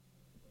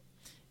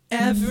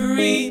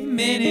Every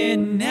minute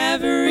and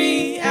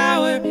every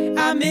hour,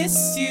 I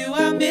miss you,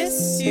 I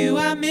miss you,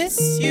 I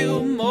miss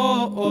you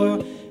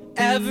more.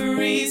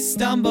 Every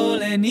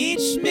stumble and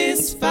each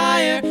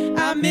misfire,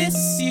 I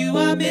miss you,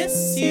 I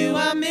miss you,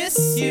 I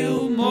miss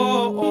you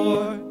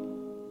more.